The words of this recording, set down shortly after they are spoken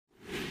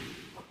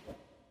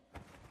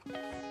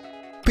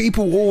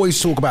People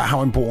always talk about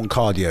how important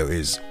cardio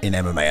is in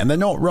MMA, and they're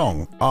not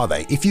wrong, are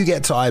they? If you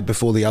get tired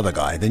before the other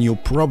guy, then you're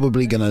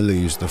probably going to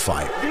lose the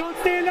fight. If you don't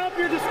stand up,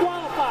 you're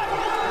disqualified.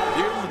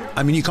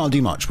 I mean, you can't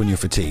do much when you're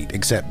fatigued,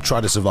 except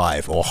try to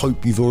survive, or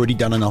hope you've already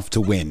done enough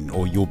to win,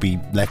 or you'll be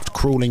left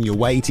crawling your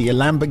way to your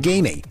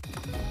Lamborghini.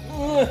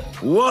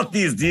 What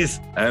is this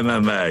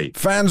MMA?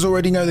 Fans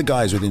already know the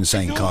guys with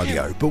insane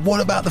cardio, but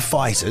what about the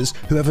fighters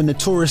who have a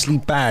notoriously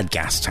bad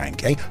gas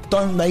tank, eh?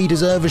 Don't they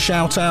deserve a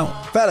shout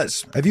out?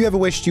 Fellas, have you ever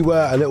wished you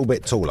were a little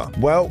bit taller?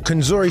 Well,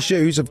 Konzuri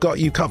shoes have got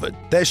you covered.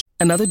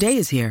 Another day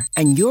is here,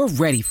 and you're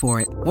ready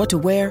for it. What to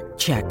wear?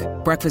 Check.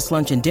 Breakfast,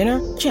 lunch, and dinner?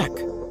 Check.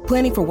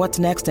 Planning for what's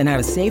next and how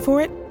to save for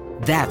it?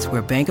 That's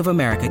where Bank of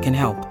America can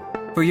help.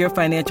 For your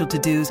financial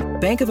to-dos,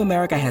 Bank of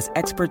America has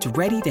experts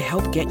ready to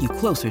help get you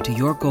closer to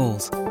your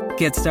goals.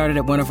 Get started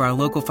at one of our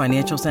local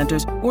financial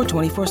centers or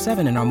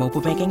 24/7 in our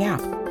mobile banking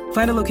app.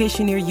 Find a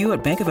location near you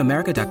at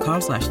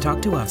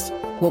bankofamerica.com/talktous.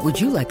 What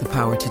would you like the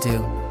power to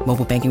do?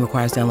 Mobile banking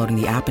requires downloading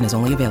the app and is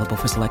only available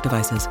for select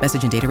devices.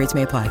 Message and data rates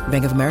may apply.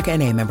 Bank of America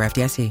NA, member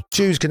FDIC.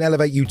 Shoes can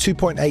elevate you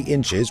 2.8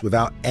 inches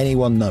without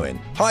anyone knowing.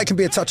 Height can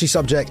be a touchy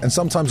subject, and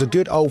sometimes a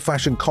good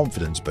old-fashioned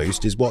confidence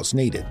boost is what's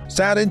needed.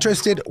 Sound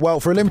interested? Well,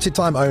 for a limited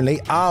time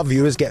only, our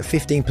viewers get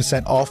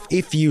 15% off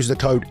if you use the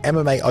code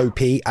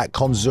MMAOP at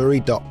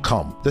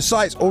konzuri.com. The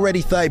site's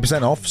already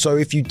 30% off, so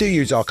if you do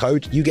use our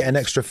code, you get an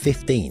extra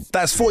 15.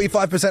 That's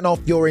 45% off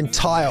your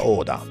entire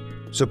order.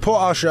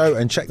 Support our show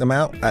and check them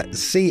out at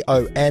konzuri.com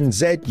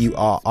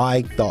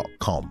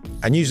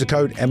and use the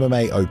code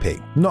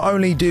MMAOP. Not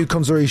only do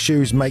Konzuri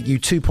shoes make you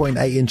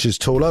 2.8 inches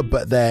taller,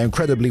 but they're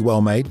incredibly well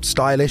made,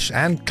 stylish,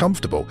 and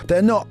comfortable.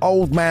 They're not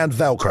old man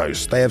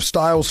Velcros. They have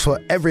styles for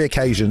every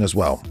occasion as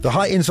well. The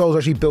height insole is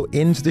actually built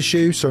into the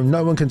shoe, so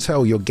no one can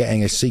tell you're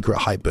getting a secret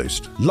height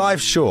boost.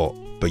 Life's short,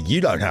 but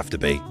you don't have to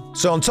be.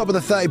 So on top of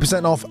the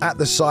 30% off at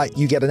the site,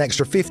 you get an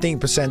extra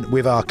 15%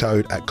 with our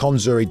code at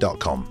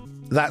konzuri.com.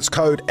 That's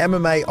code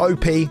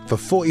MMAOP for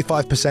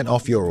 45%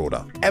 off your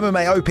order.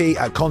 MMAOP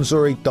at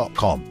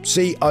konzuri.com.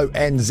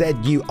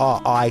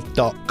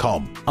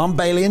 konzuri.com. I'm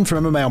Balian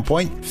from MMA On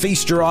Point.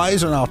 Feast your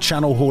eyes on our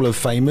channel Hall of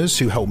Famers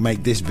who helped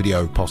make this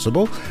video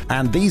possible.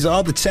 And these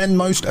are the 10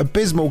 most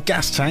abysmal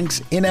gas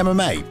tanks in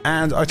MMA.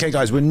 And okay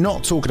guys, we're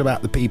not talking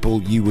about the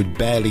people you would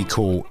barely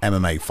call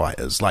MMA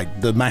fighters,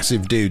 like the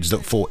massive dudes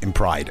that fought in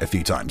Pride a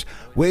few times.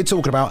 We're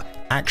talking about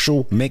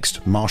actual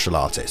mixed martial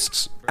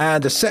artists.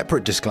 And a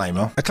separate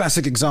disclaimer, a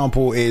classic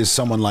example is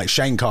someone like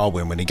Shane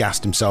Carwin when he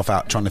gassed himself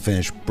out trying to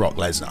finish Brock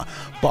Lesnar.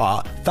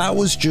 But that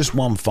was just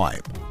one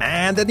fight.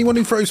 And anyone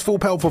who throws full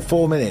pelt for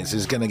 4 minutes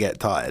is going to get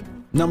tired.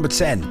 Number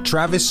 10,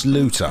 Travis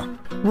Lutter.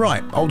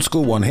 Right, old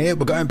school one here.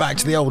 We're going back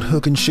to the old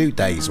hook and shoot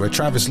days where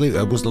Travis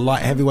Lutter was the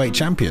light heavyweight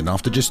champion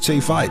after just 2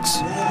 fights.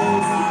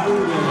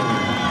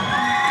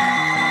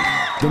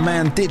 The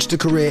man ditched a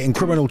career in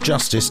criminal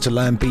justice to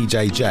learn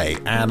BJJ,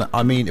 and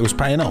I mean, it was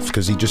paying off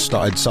because he just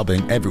started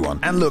subbing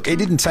everyone. And look, it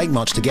didn't take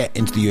much to get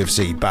into the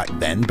UFC back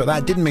then, but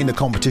that didn't mean the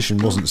competition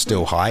wasn't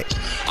still high.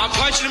 I'm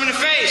punching him in the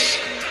face.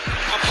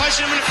 I'm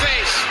punching him in the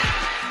face.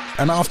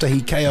 And after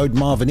he KO'd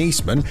Marvin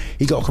Eastman,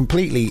 he got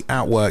completely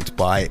outworked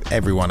by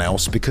everyone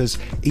else because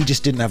he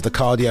just didn't have the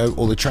cardio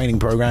or the training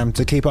program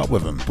to keep up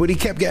with him. But he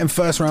kept getting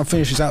first round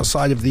finishes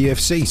outside of the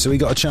UFC, so he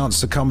got a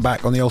chance to come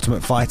back on The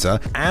Ultimate Fighter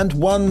and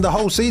won the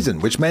whole season,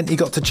 which meant he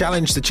got to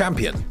challenge the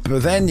champion.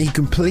 But then he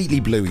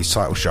completely blew his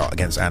title shot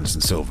against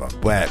Anderson Silva,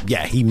 where,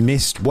 yeah, he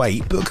missed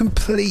weight, but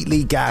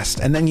completely gassed,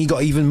 and then he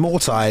got even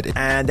more tired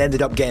and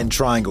ended up getting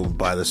triangled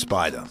by the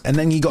Spider. And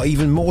then he got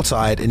even more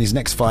tired in his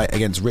next fight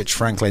against Rich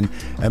Franklin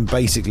and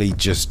basically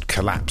just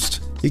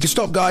collapsed. He could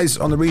stop guys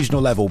on the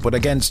regional level, but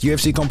against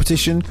UFC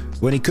competition,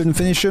 when he couldn't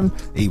finish them,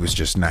 he was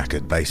just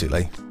knackered,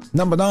 basically.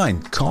 Number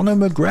 9, Conor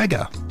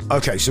McGregor.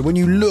 Okay, so when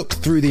you look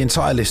through the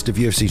entire list of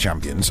UFC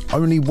champions,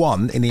 only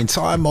one in the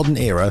entire modern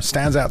era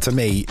stands out to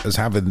me as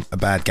having a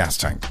bad gas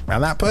tank.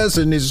 And that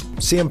person is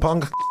CM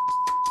Punk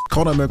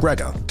Conor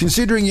McGregor.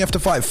 Considering you have to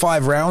fight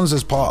 5 rounds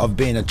as part of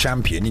being a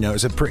champion, you know,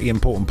 it's a pretty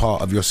important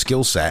part of your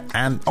skill set,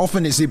 and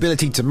often it's the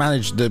ability to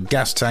manage the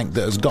gas tank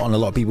that has gotten a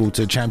lot of people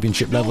to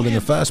championship level in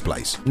the first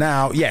place.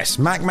 Now, yes,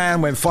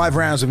 McMahon went 5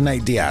 rounds with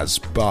Nate Diaz,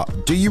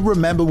 but do you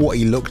remember what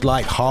he looked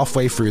like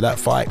halfway through that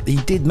fight? He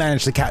did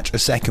manage to catch a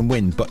second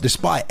win, but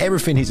despite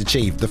everything he's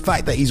achieved, the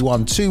fact that he's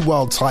won 2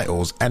 world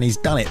titles and he's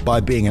done it by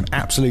being an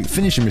absolute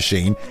finishing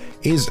machine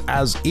is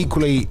as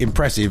equally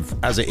impressive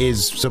as it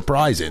is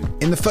surprising.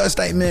 In the first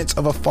 8 minutes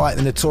of a fight,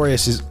 the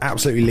Notorious is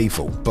absolutely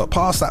lethal, but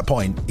past that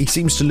point, he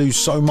seems to lose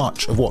so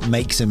much of what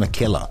makes him a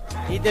killer.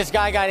 This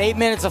guy got 8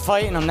 minutes of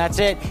fighting him, that's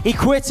it. He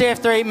quits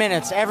after 8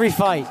 minutes, every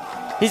fight.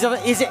 He's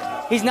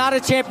not a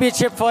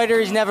championship fighter,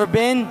 he's never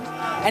been,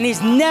 and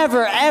he's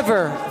never,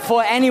 ever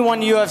fought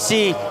anyone in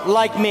UFC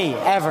like me,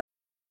 ever.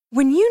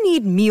 When you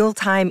need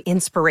mealtime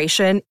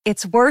inspiration,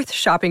 it's worth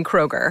shopping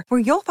Kroger, where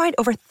you'll find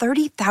over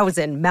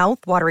 30,000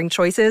 mouth-watering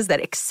choices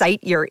that excite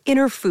your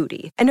inner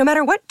foodie. And no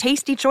matter what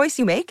tasty choice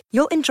you make,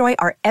 you'll enjoy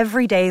our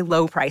everyday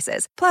low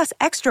prices, plus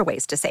extra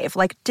ways to save,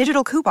 like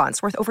digital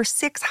coupons worth over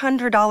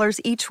 $600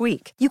 each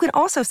week. You can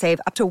also save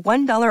up to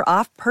 $1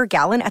 off per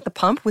gallon at the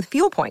pump with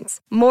fuel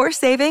points. More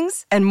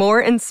savings and more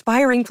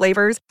inspiring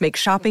flavors make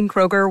shopping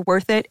Kroger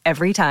worth it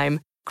every time.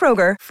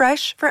 Kroger,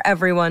 fresh for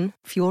everyone.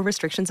 Fuel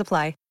restrictions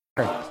apply.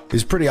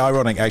 It's pretty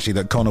ironic, actually,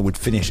 that Conor would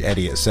finish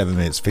Eddie at 7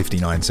 minutes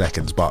 59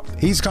 seconds, but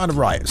he's kind of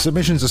right.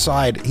 Submissions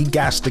aside, he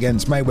gassed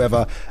against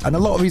Mayweather, and a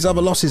lot of his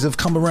other losses have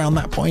come around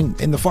that point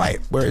in the fight,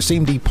 where it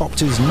seemed he popped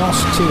his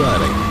nos too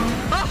early.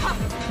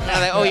 Now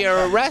they, oh, you're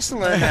a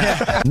wrestler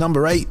now.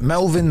 Number 8,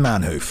 Melvin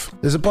Manhoef.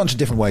 There's a bunch of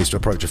different ways to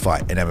approach a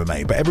fight in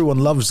MMA, but everyone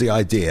loves the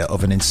idea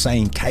of an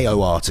insane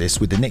KO artist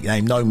with the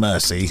nickname No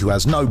Mercy, who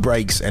has no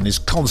breaks and is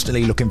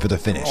constantly looking for the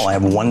finish. Oh, I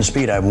have one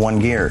speed, I have one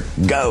gear.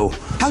 Go.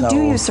 How do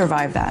you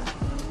survive that?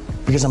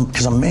 Because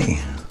I'm me.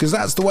 Because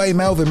that's the way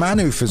Melvin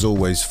Manhoef has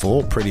always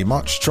fought, pretty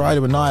much. Try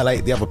to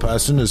annihilate the other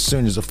person as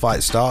soon as the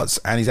fight starts,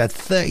 and he's had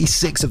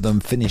 36 of them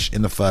finish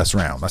in the first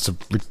round. That's a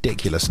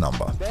ridiculous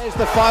number. There's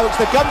the fight,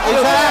 the gun.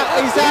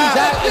 He's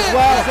out as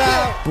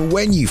well. But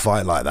when you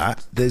fight like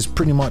that, there's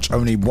pretty much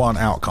only one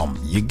outcome.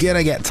 You're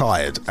gonna get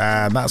tired,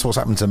 and that's what's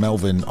happened to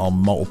Melvin on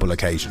multiple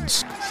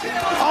occasions.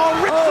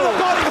 Oh, ripped to the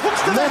body,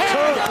 hooks to the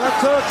head. Left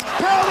hook.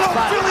 Paolo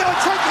Filio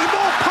taking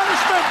more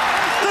punishment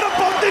than a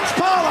bondage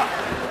parlor.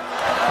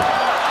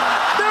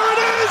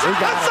 It's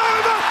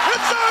over!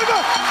 It's over!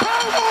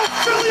 Paolo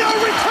Filio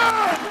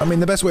returns! I mean,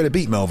 the best way to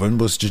beat Melvin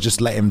was to just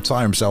let him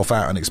tire himself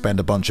out and expend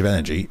a bunch of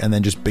energy, and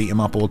then just beat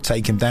him up or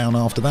take him down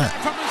after that.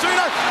 From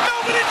Mizuno,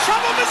 Melvin in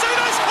trouble!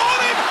 Mizuno's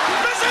caught him!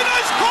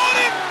 Mizuno's caught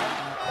him!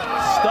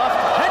 Stuffed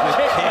head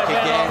kick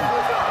again.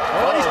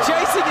 Oh, he's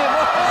chasing him.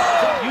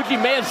 Yuji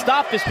may have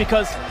stopped this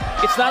because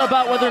it's not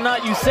about whether or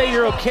not you say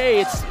you're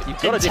okay. It's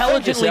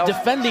intelligently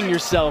defending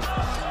yourself.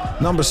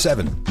 Number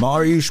 7,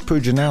 Mariusz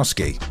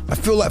Pudzianowski. I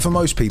feel like for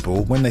most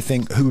people, when they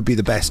think who would be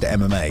the best at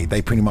MMA,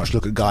 they pretty much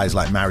look at guys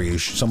like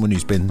Mariusz, someone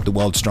who's been the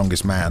world's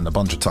strongest man a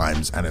bunch of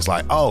times, and it's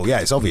like, oh yeah,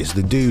 it's obvious,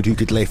 the dude who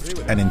could lift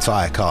an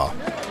entire car.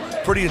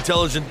 Pretty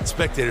intelligent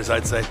spectators,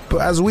 I'd say.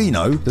 But as we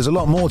know, there's a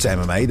lot more to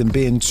MMA than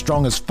being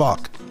strong as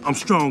fuck. I'm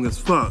strong as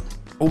fuck.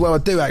 Although I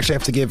do actually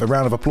have to give a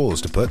round of applause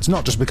to Puts,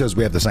 not just because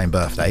we have the same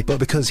birthday, but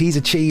because he's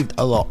achieved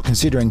a lot,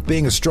 considering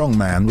being a strong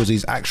man was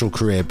his actual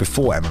career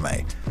before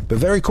MMA. But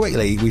very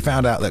quickly, we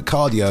found out that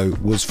cardio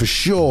was for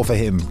sure for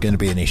him going to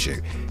be an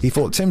issue. He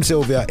fought Tim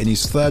Sylvia in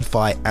his third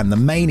fight, and the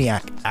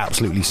Maniac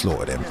absolutely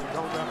slaughtered him.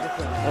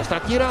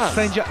 Ostatni raz.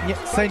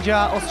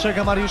 Sędzia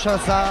ostrzega Mariusza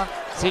za...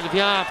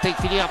 Sylwia w tej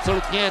chwili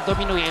absolutnie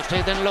dominuje. Jeszcze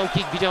jeden low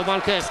kick, widział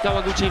walkę z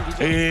Kałaguchim.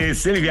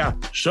 Sylwia,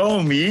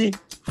 show me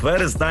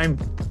first time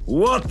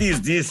what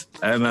is this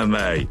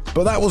MMA.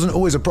 But that wasn't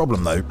always a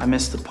problem though. I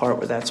missed the part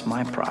where that's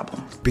my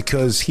problem.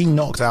 Because he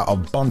knocked out a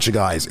bunch of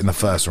guys in the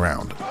first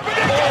round.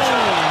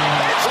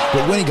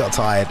 But when he got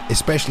tired,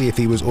 especially if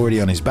he was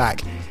already on his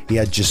back, he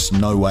had just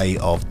no way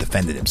of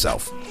defending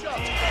himself.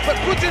 But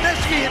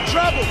Pudzianowski in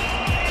trouble.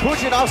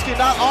 Pudzianowski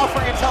not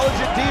offering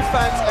intelligent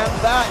defense,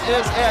 and that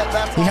is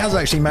it. He has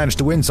actually managed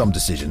to win some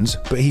decisions,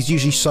 but he's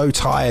usually so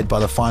tired by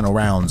the final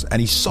rounds, and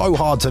he's so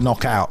hard to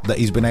knock out that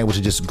he's been able to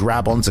just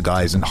grab onto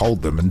guys and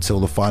hold them until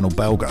the final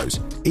bell goes.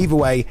 Either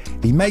way,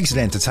 he makes it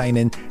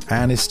entertaining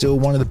and is still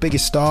one of the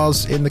biggest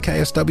stars in the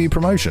KSW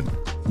promotion.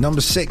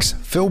 Number 6,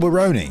 Phil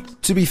Baroni.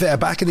 To be fair,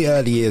 back in the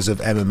early years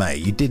of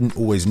MMA, you didn't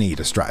always need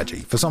a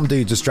strategy. For some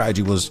dudes, the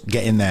strategy was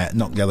get in there,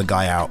 knock the other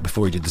guy out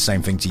before he did the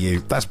same thing to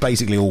you. That's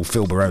basically all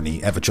Phil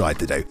Baroni ever tried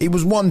to do. He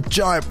was one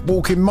giant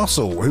walking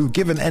muscle who,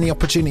 given any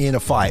opportunity in a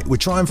fight,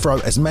 would try and throw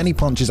as many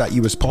punches at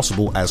you as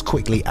possible as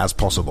quickly as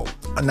possible.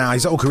 And now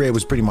his whole career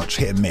was pretty much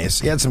hit and miss.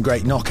 He had some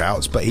great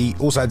knockouts, but he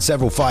also had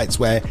several fights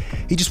where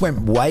he just went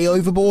way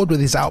overboard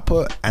with his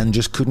output and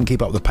just couldn't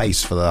keep up the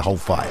pace for the whole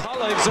fight.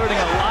 Paulo exerting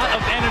a lot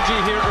of energy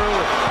here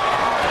early.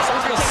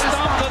 A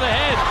stomp to the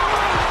head.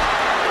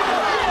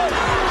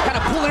 Kind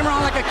of pulling him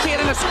around like a kid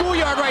in a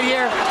schoolyard right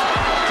here.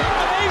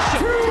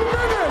 2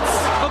 minutes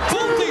of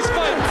both these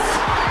fights.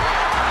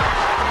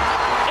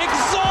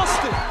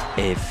 Exhausted.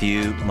 A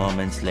few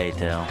moments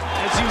later.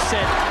 As you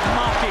said,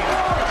 mocking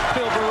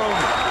Phil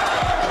Baroni.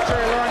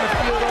 Sure, learning to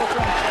feel though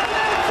from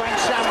Frank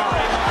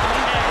Samurai.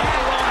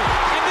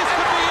 And this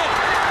could be it.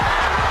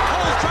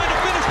 Cole's trying to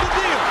finish the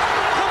deal.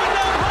 Coming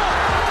down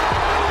hard.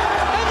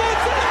 And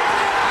that's it.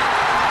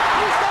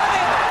 He's done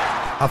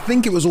it. I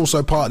think it was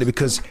also partly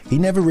because he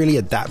never really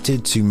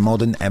adapted to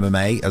modern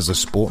MMA as the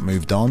sport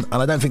moved on, and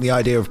I don't think the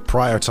idea of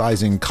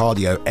prioritizing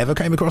cardio ever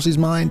came across his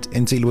mind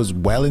until he was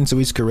well into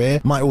his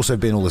career. Might also have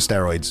been all the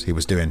steroids he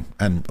was doing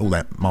and all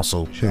that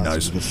muscle, who knows.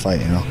 It's a good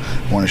fight, you know.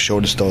 I want to show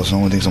this though, so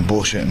no one thinks I'm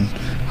bullshitting.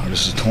 Oh,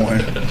 this is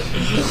torn.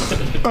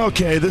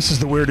 Okay, this is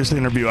the weirdest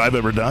interview I've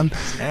ever done.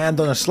 And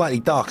on a slightly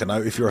darker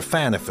note, if you're a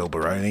fan of Phil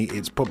Baroni,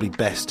 it's probably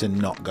best to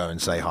not go and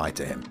say hi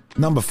to him.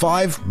 Number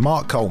 5,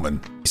 Mark Coleman.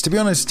 To be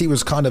honest, he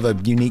was kind of a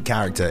unique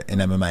character in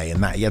MMA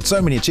in that he had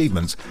so many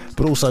achievements,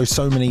 but also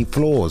so many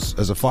flaws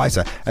as a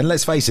fighter. And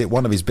let's face it,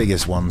 one of his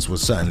biggest ones was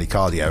certainly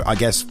cardio. I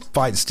guess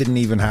fights didn't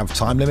even have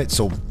time limits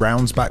or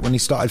rounds back when he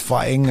started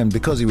fighting, and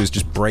because he was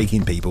just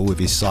breaking people with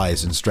his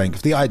size and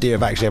strength, the idea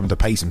of actually having to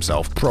pace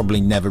himself probably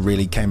never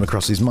really came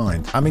across his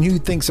mind. I mean, who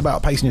thinks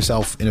about pacing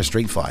yourself in a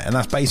street fight? And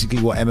that's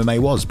basically what MMA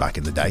was back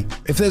in the day.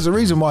 If there's a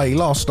reason why he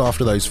lost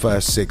after those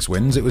first 6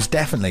 wins, it was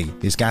definitely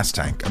his gas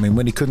tank. I mean,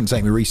 when he couldn't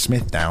take Maurice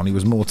Smith down, he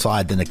was more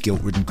tired than a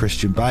guilt-ridden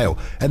Christian Bale.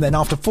 And then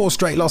after 4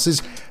 straight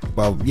losses,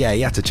 well, yeah,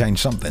 he had to change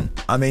something.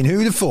 I mean,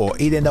 who'd have thought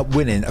he'd end up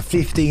winning a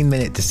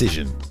 15-minute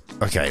decision?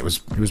 Okay, it was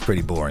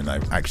pretty boring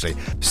though, actually.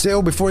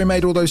 Still, before he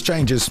made all those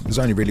changes, there's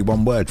only really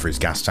one word for his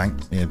gas tank.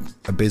 Yeah,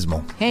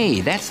 abysmal.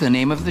 Hey, that's the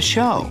name of the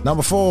show.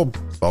 Number 4,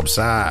 Bob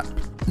Sapp.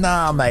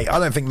 Nah, mate, I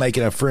don't think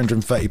making a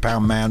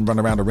 330-pound man run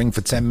around a ring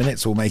for 10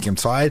 minutes will make him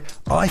tired.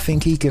 I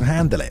think he can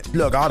handle it.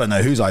 Look, I don't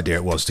know whose idea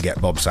it was to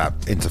get Bob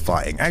Sapp into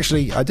fighting.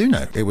 Actually, I do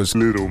know. It was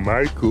Little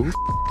Michael.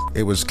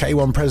 It was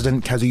K1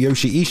 President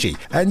Kazuyoshi Ishii.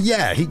 And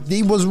yeah,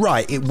 he was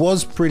right. It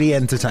was pretty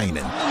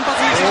entertaining.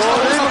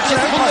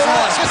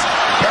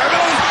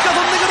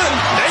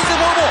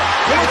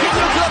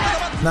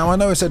 Now, I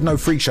know I said no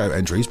freak show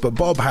entries, but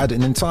Bob had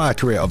an entire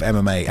career of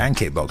MMA and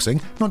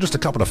kickboxing, not just a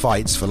couple of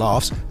fights for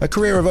laughs, a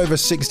career of over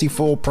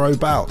 64 pro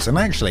bouts, and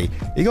actually,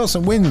 he got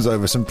some wins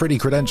over some pretty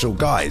credentialed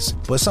guys.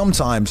 But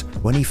sometimes,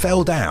 when he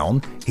fell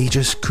down, he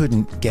just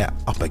couldn't get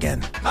up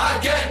again.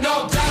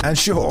 And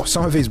sure,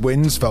 some of his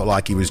wins felt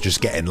like he was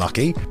just getting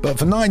lucky, but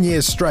for 9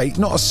 years straight,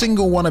 not a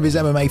single one of his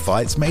MMA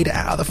fights made it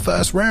out of the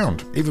first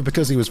round, either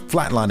because he was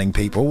flatlining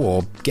people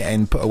or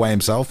getting put away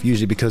himself,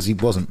 usually because he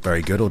wasn't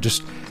very good, or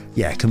just,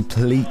 yeah,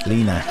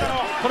 completely knackered.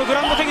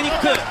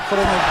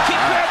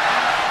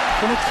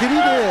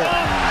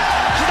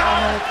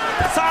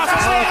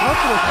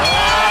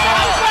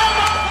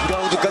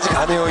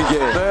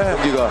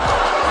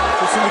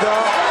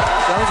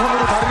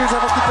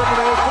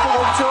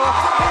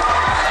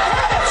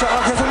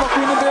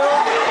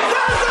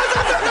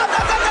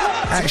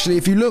 Actually,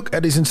 if you look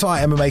at his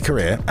entire MMA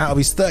career, out of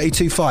his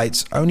 32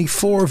 fights, only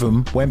 4 of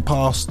them went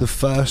past the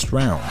first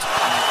round.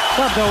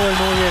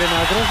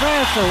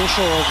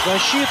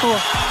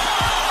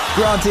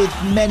 Granted,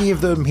 many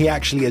of them he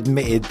actually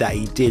admitted that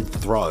he did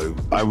throw.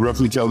 I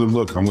roughly tell them,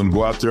 look, I'm going to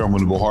go out there, I'm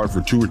going to go hard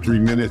for 2 or 3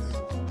 minutes,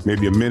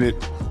 maybe a minute,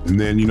 and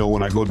then, you know,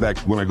 when I go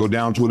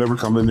down to whatever,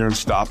 come in there and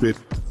stop it.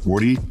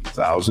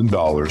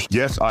 $40,000.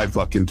 Yes, I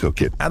fucking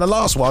took it. And the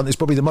last one is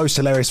probably the most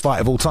hilarious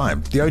fight of all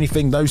time. The only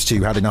thing those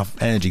two had enough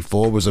energy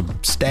for was a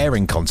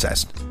staring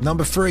contest.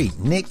 Number 3,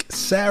 Nick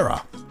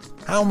Serra.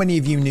 How many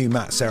of you knew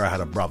Matt Serra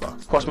had a brother?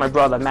 Of course, my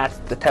brother,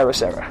 Matt the Terror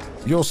Serra.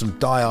 You're some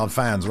diehard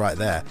fans right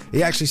there.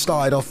 He actually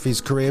started off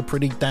his career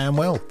pretty damn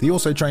well. He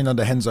also trained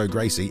under Renzo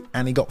Gracie,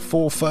 and he got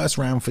 4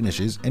 first-round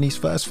finishes in his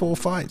first 4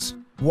 fights.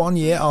 1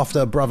 year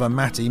after brother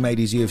Matty made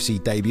his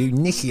UFC debut,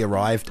 Nicky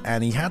arrived,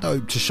 and he had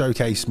hoped to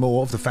showcase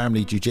more of the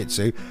family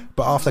jiu-jitsu,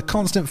 but after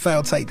constant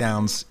failed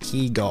takedowns,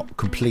 he got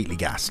completely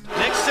gassed.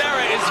 Nick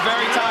Serra is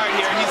very tired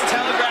here. He's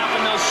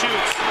telegraphing those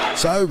shoots.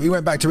 So he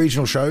went back to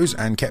regional shows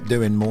and kept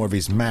doing more of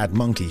his mad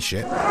monkey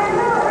shit.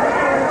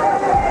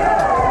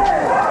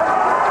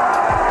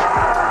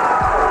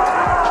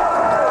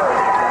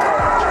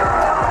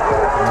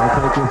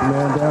 Take this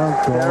man down.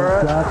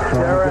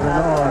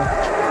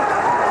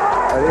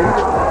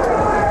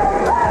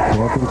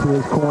 To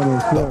his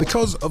corner. But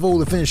because of all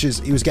the finishes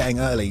he was getting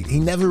early, he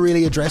never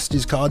really addressed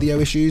his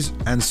cardio issues,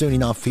 and soon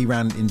enough he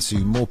ran into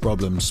more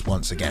problems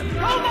once again.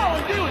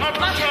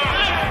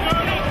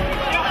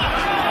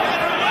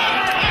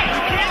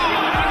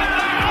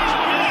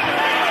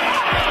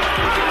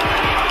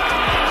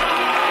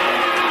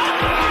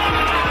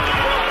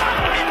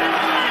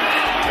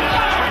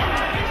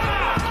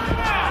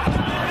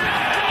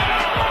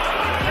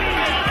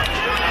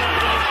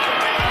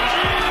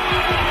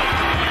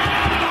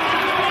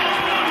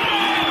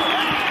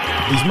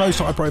 His most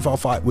high-profile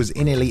fight was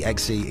in Elite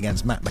XC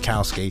against Matt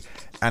Mikowski,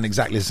 and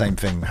exactly the same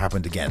thing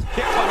happened again.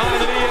 Kick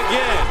behind the knee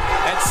again,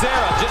 and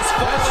Serra just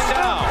falling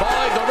down.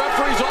 The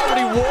referee's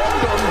already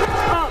warned him.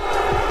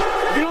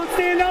 If you don't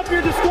stand up,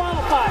 you're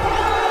disqualified.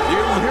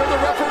 You hear the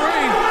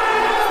referee.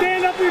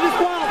 Stand up, you're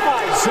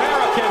disqualified.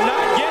 Serra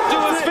cannot get to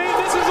his feet.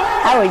 This is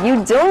over. How are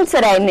you doing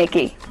today,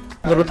 Nikki?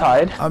 A little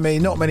tired. I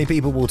mean, not many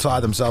people will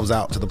tire themselves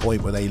out to the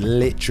point where they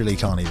literally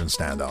can't even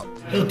stand up.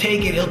 He'll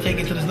take it till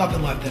there's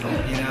nothing left in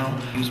him, you know?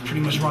 He was pretty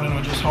much running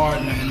on just heart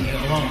and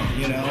alone,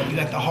 you know? You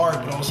got the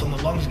heart, but also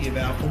the lungs give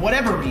out for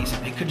whatever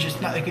reason. It could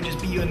just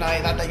be your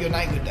night, not that your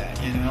night with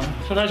that, you know?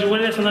 Sometimes you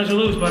win it, sometimes you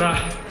lose, but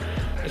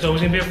it's always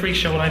gonna be a freak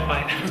show when I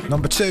fight.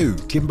 Number 2,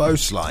 Kimbo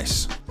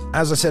Slice.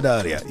 As I said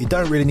earlier, you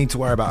don't really need to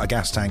worry about a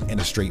gas tank in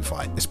a street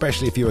fight,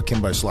 especially if you're a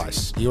Kimbo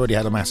Slice. He already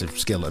had a massive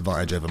skill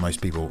advantage over most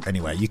people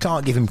anyway. You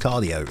can't give him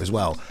cardio as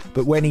well.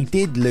 But when he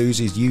did lose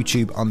his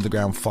YouTube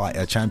Underground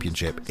Fighter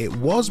Championship, it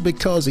was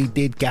because he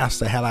did gas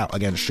the hell out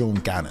against Sean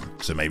Gannon.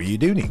 So maybe you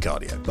do need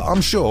cardio. But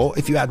I'm sure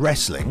if you had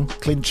wrestling,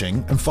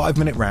 clinching, and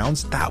 5-minute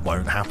rounds, that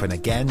won't happen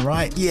again,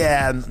 right?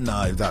 Yeah,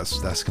 no,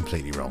 that's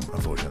completely wrong,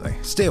 unfortunately.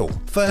 Still,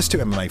 first 2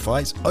 MMA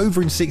fights,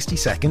 over in 60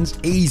 seconds,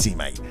 easy,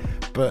 mate.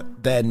 But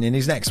then in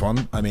his next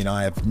one, I mean,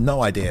 I have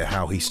no idea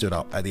how he stood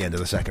up at the end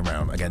of the second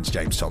round against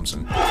James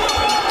Thompson. We wanted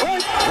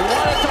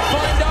to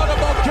find out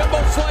about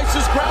Kimbo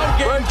Slice's ground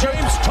game.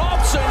 James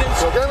Thompson is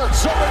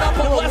serving up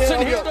a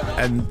lesson here.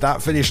 And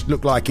that finish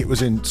looked like it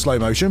was in slow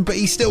motion, but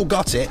he still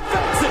got it.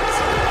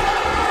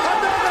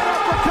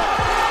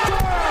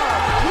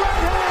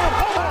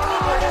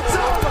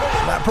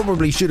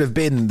 Probably should have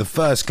been the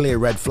first clear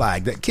red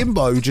flag that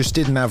Kimbo just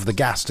didn't have the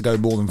gas to go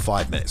more than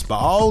 5 minutes. But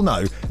oh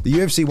no, the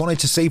UFC wanted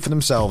to see for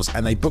themselves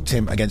and they booked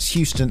him against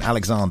Houston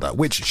Alexander,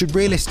 which should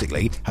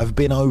realistically have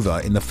been over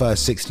in the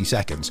first 60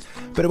 seconds.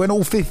 But it went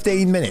all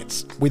 15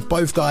 minutes, with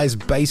both guys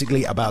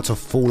basically about to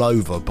fall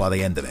over by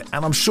the end of it.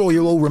 And I'm sure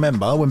you'll all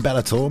remember when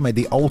Bellator made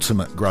the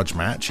ultimate grudge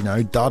match, you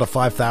know, Dada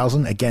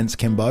 5000 against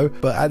Kimbo.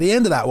 But at the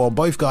end of that one,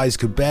 both guys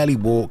could barely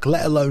walk,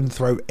 let alone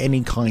throw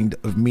any kind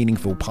of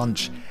meaningful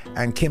punch.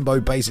 And Kimbo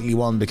basically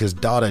won because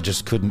Dada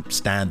just couldn't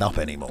stand up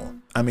anymore.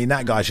 I mean,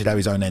 that guy should have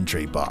his own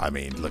entry, but I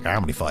mean, look, how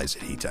many fights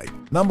did he take?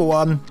 Number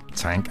 1,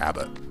 Tank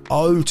Abbott.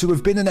 Oh, to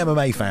have been an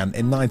MMA fan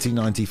in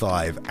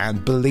 1995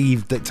 and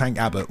believed that Tank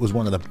Abbott was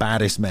one of the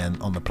baddest men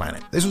on the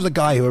planet. This was a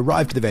guy who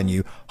arrived at the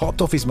venue,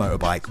 hopped off his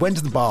motorbike, went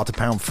to the bar to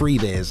pound 3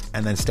 beers,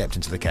 and then stepped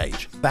into the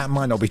cage. That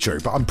might not be true,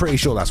 but I'm pretty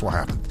sure that's what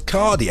happened.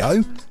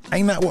 Cardio?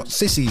 Ain't that what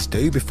sissies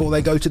do before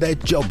they go to their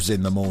jobs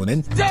in the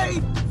morning?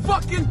 Stay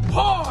fucking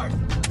hard!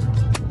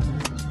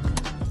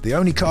 The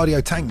only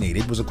cardio Tank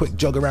needed was a quick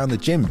jog around the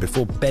gym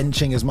before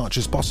benching as much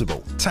as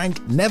possible.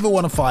 Tank never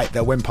won a fight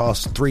that went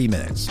past 3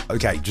 minutes.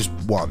 Okay, just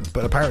one,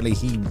 but apparently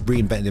he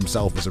reinvented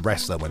himself as a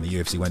wrestler when the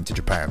UFC went to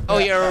Japan. Oh,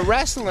 you're a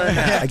wrestler?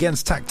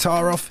 Against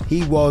Taktarov,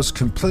 he was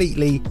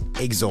completely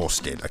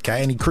exhausted,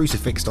 okay, and he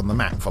crucifixed on the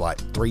mat for like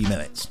 3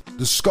 minutes.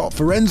 The Scott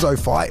Forenzo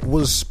fight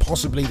was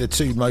possibly the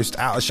 2 most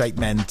out-of-shape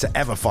men to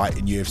ever fight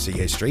in UFC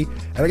history,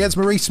 and against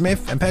Maurice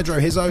Smith and Pedro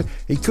Hizzo,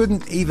 he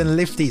couldn't even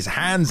lift his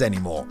hands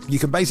anymore. You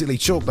can basically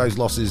chalk those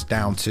losses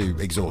down to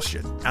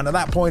exhaustion. And at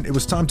that point, it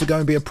was time to go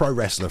and be a pro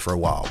wrestler for a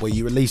while, where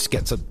you at least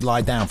get to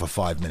lie down for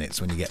 5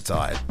 minutes when you get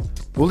tired.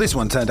 Well, this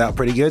one turned out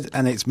pretty good,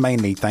 and it's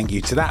mainly thank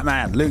you to that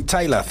man, Luke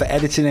Taylor, for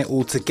editing it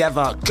all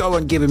together. Go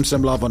and give him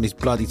some love on his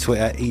bloody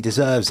Twitter. He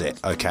deserves it,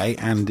 okay?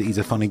 And he's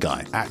a funny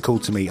guy.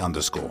 @CoolToMe_.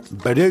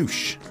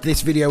 Badoosh.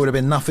 This video would have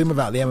been nothing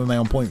without the MMA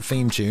On Point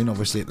theme tune,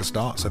 obviously at the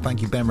start, so thank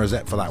you Ben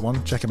Rosette for that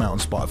one. Check him out on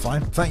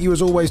Spotify. Thank you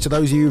as always to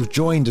those of you who've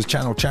joined as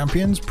channel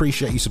champions.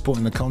 Appreciate you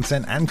supporting the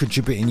content and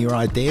contributing your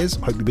ideas.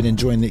 Hope you've been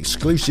enjoying the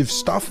exclusive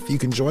stuff. If you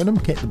can join them,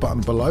 hit the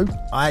button below.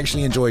 I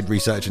actually enjoyed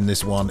researching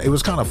this one. It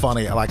was kind of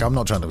funny. Like, I'm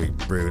not trying to be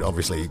rude.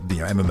 Obviously, you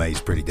know, MMA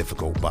is pretty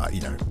difficult, but,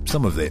 you know,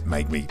 some of it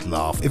made me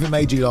laugh. If it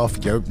made you laugh,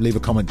 you know, leave a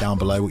comment down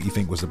below what you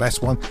think was the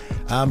best one.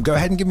 Go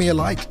ahead and give me a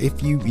like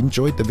if you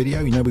enjoyed the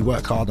video. You know, we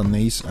work hard on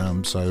these,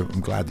 so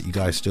I'm glad that you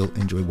guys still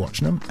enjoy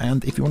watching them.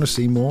 And if you want to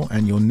see more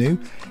and you're new,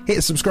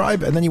 hit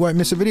subscribe and then you won't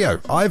miss a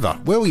video either,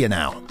 will you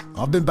now?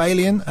 I've been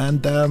Balian,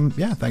 and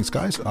yeah, thanks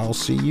guys. I'll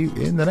see you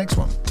in the next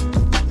one.